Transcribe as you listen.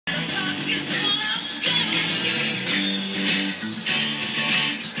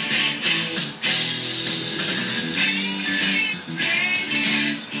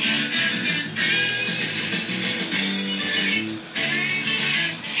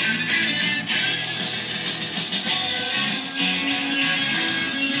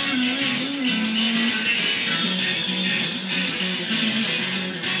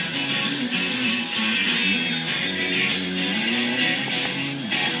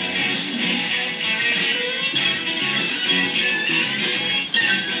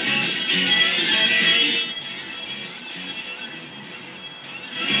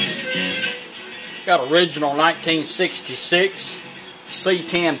Got original 1966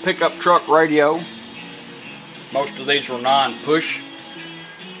 C10 Pickup Truck radio. Most of these were non-push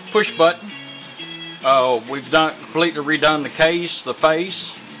button. We've completely redone the case, the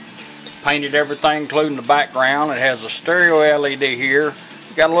face, painted everything including the background. It has a stereo LED here.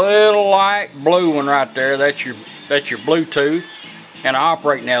 Got a little light blue one right there. That's your Bluetooth, and an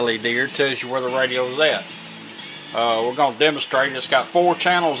operating LED here tells you where the radio is at. We're going to demonstrate. It's got 4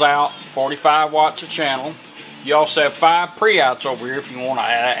 channels out, 45 watts a channel. You also have 5 pre-outs over here if you want to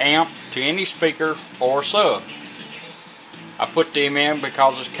add an amp to any speaker or sub. I put them in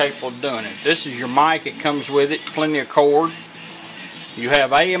because it's capable of doing it. This is your mic. It comes with it, plenty of cord. You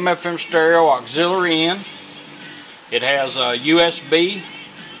have AM, FM stereo, auxiliary in. It has a USB.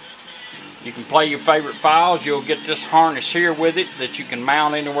 You can play your favorite files. You'll get this harness here with it that you can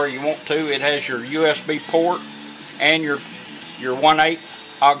mount anywhere you want to. It has your USB port and your 1/8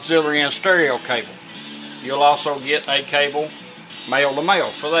 auxiliary in stereo cable. You'll also get a cable male to male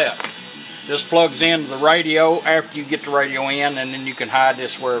for that. This plugs into the radio after you get the radio in, and then you can hide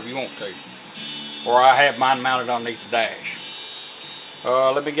this wherever you want to. Or I have mine mounted underneath the dash.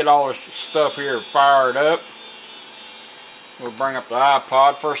 Let me get all this stuff here fired up. We'll bring up the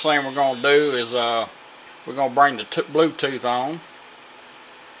iPod. First thing we're going to do is we're going to bring the Bluetooth on.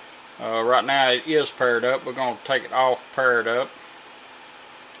 Right now it is paired up. We're going to take it off, pair it up.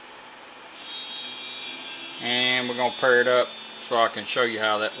 And we're going to pair it up so I can show you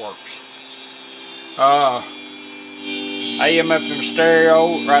how that works. AM, FM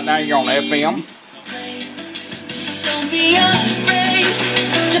stereo. Right now you're on FM. Don't be afraid.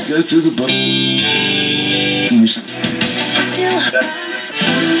 Go through the book.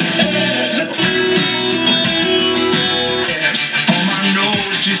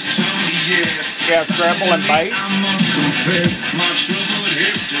 Yeah, treble and bass.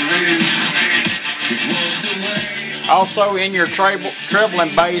 Also in your treble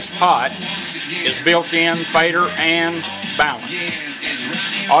and bass pot is built-in fader and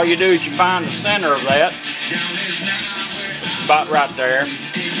balance. All you do is you find the center of that. It's about right there.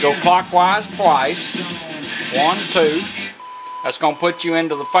 Go clockwise twice. 1, 2. That's going to put you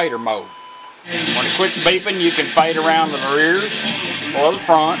into the fader mode. When it quits beeping, you can fade around to the rears or the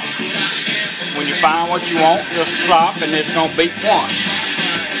fronts. When you find what you want, just stop and it's going to beep once.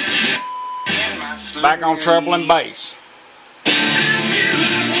 Back on treble and bass.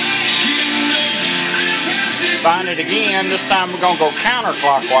 Find it again. This time we're going to go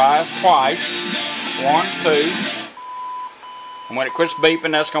counterclockwise twice. 1, 2. And when it quits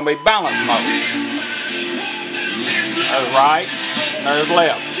beeping, that's going to be balance mode. There's right, and there's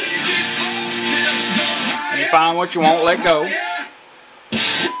left. When you find what you want, let go.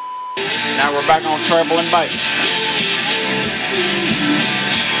 Now we're back on treble and bass.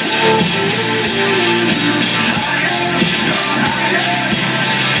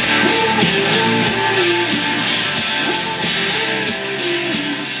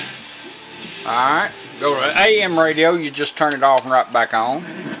 Alright, go to AM radio, you just turn it off and right back on.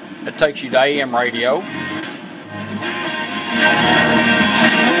 It takes you to AM radio.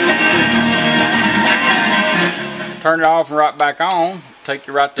 Turn it off and right back on. Take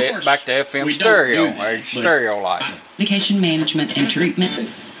you right to, back to FM stereo. There's your stereo light. Application management and treatment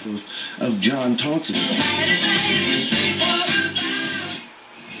of John talks about.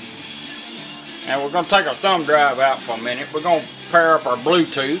 And we're going to take our thumb drive out for a minute. We're going to pair up our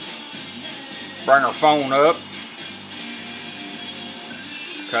Bluetooth. Bring our phone up.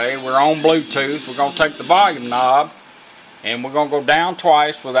 Okay, we're on Bluetooth. We're going to take the volume knob and we're going to go down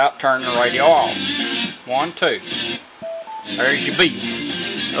twice without turning the radio off. 1, 2. There's your beep.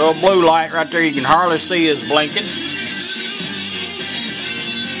 A little blue light right there you can hardly see is blinking.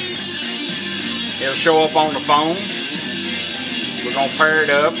 It'll show up on the phone. We're going to pair it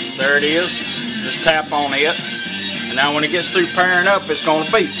up. There it is. Just tap on it. And now when it gets through pairing up, it's going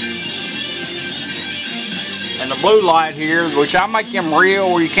to beep. And the blue light here, which I make them real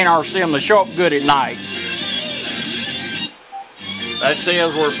where you can't hardly see them, they show up good at night. That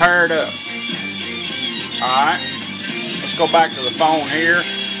says we're paired up. Alright, let's go back to the phone here,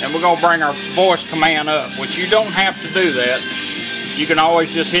 and we're going to bring our voice command up, which you don't have to do that. You can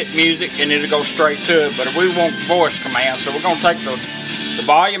always just hit music and it'll go straight to it, but we want voice command, so we're going to take the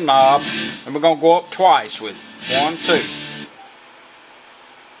volume knob and we're going to go up twice with it. 1, 2.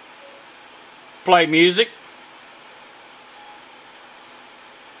 Play music.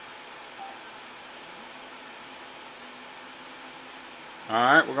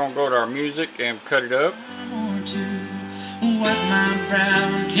 Alright, we're going to go to our music and cut it up. You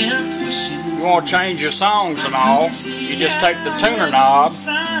want to change your songs and all, you just take the tuner knob,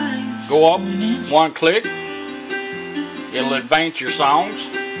 Go up one click. It'll advance your songs.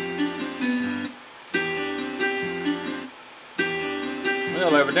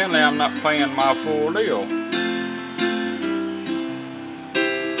 Well, evidently I'm not paying my full deal.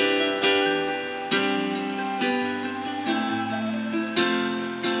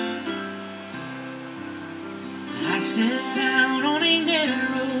 I set out on a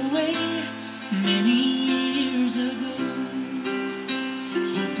narrow way many years ago,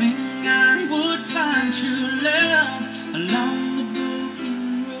 hoping I would find true love along the broken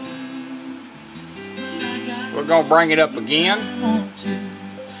road. We're going to bring it up again.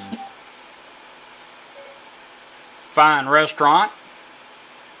 Fine restaurant.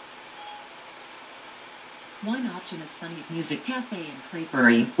 One option is Sunny's Music Cafe and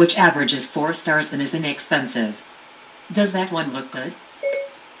Creperie, which averages 4 stars and is inexpensive. Does that one look good?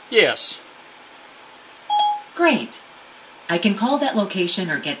 Yes. Great. I can call that location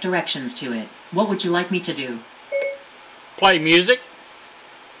or get directions to it. What would you like me to do? Play music.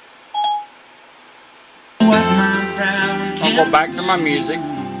 I'll go back to my music.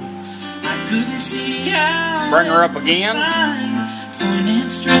 Bring her up again.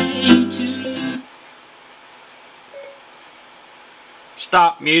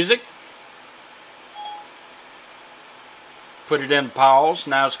 Stop music. Put it in pause.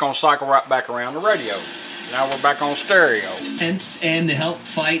 Now it's going to cycle right back around the radio. Now we're back on stereo. And to help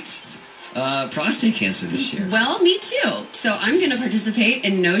fight prostate cancer this year. Well, me too. So I'm going to participate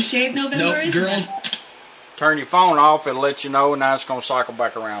in No Shave November. No, girls. Turn your phone off. It'll let you know. Now it's going to cycle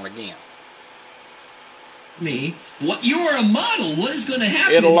back around again. Me? What? You are a model. What is going to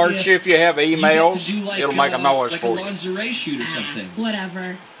happen? It alerts you if you have emails. It'll make a noise like for a you. lingerie shoot or something.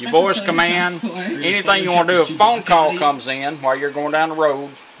 Whatever. Your voice command. Anything you want to do. If a phone call comes in while you're going down the road,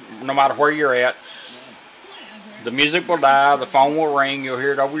 no matter where you're at, the music will die. The phone will ring. You'll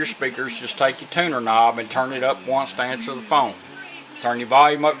hear it over your speakers. Just take your tuner knob and turn it up once to answer the phone. Turn your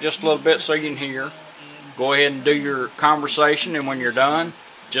volume up just a little bit so you can hear. Go ahead and do your conversation, and when you're done,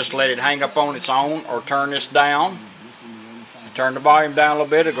 just let it hang up on its own, or turn this down. Turn the volume down a little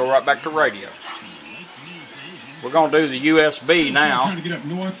bit, it'll go right back to radio. We're going to do the USB now.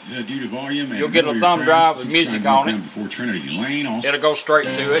 You'll get a thumb drive with music on it. It'll go straight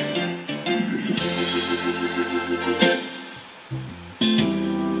to it.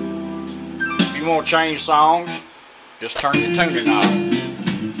 If you want to change songs, just turn your tuning knob.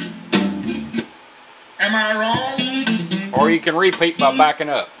 Am I wrong? Or you can repeat by backing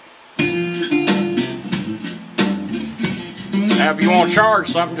up. Now if you want to charge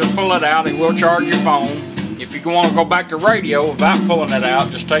something, just pull it out. It will charge your phone. If you want to go back to radio without pulling it out,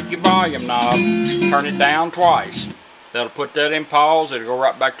 just take your volume knob, turn it down twice. That'll put that in pause. It'll go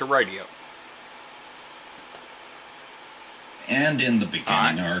right back to radio. And in the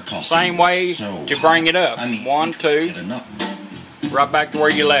beginning, our costume same way was so to bring it up. high. I mean, 1, 2, right back to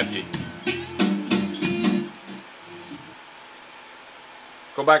where you left it.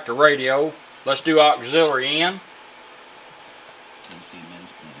 Go back to radio. Let's do auxiliary in.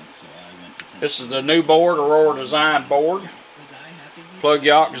 This is the new board, Aurora Design board. Plug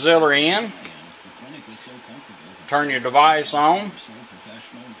your auxiliary in. Turn your device on.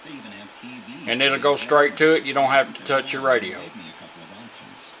 And it'll go straight to it. You don't have to touch your radio.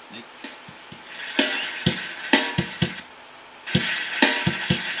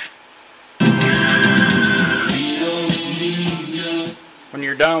 When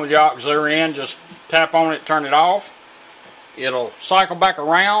you're done with your auxiliary in, just tap on it, turn it off. It'll cycle back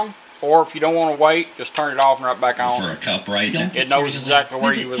around, or if you don't want to wait, just turn it off and right back on. For a cup right now. It knows exactly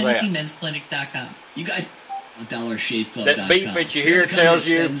where you was at. TennesseeMen'sClinic.com. You guys, $1ShaveClub.com. That beep that you hear tells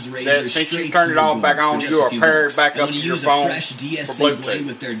you that since you turned it off back on, you are paired back up to your phone for Bluetooth.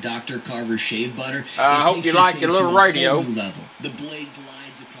 With their Dr. Carver shave butter. I hope you like your little radio. The blade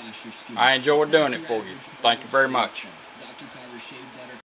glides across your skin. I enjoyed doing it for you. Thank you very much.